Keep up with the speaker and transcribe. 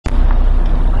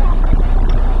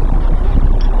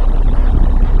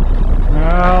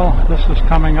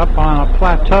coming up on a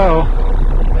plateau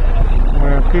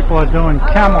where people are doing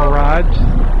camel rides.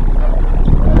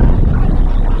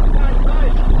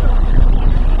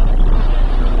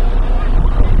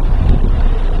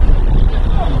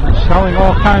 They're selling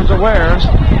all kinds of wares.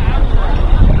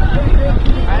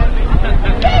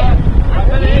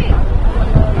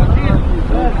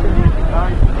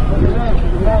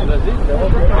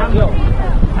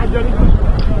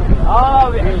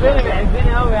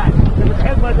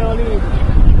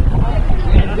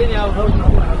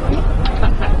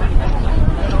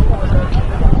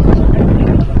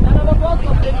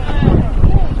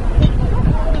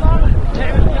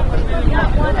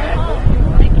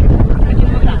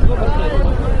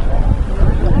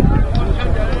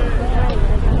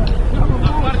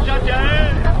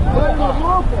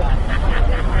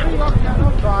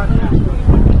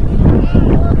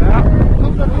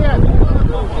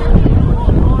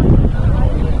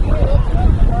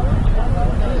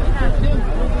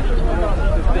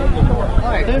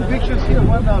 Pictures here,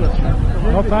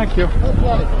 $1. Oh, thank you.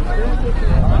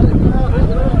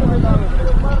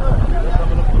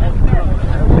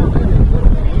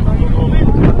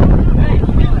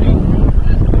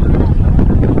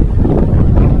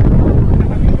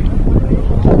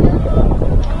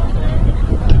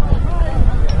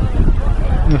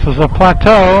 This is a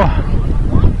plateau.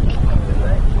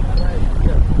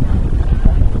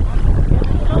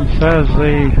 It says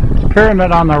the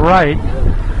pyramid on the right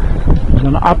is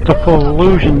an optical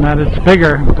illusion that it's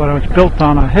bigger, but it's built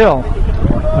on a hill.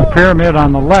 The pyramid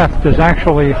on the left is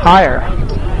actually higher,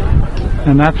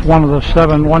 and that's one of the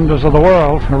 7 wonders of the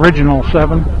world, original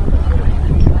 7.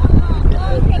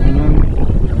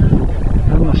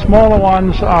 And the smaller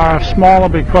ones are smaller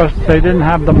because they didn't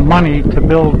have the money to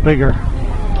build bigger.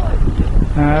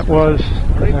 They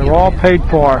were all paid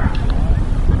for,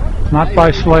 not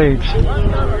by slaves.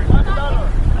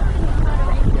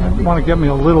 I want to get me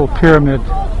a little pyramid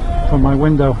for my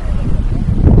window.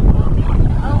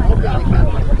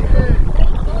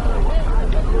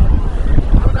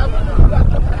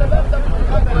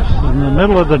 In the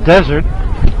middle of the desert,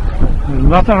 there's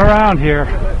nothing around here.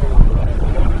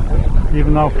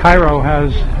 Even though Cairo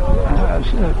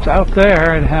it's out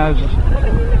there, it has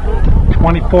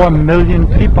 24 million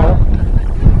people.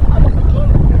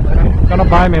 I'm going to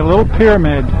buy me a little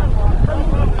pyramid.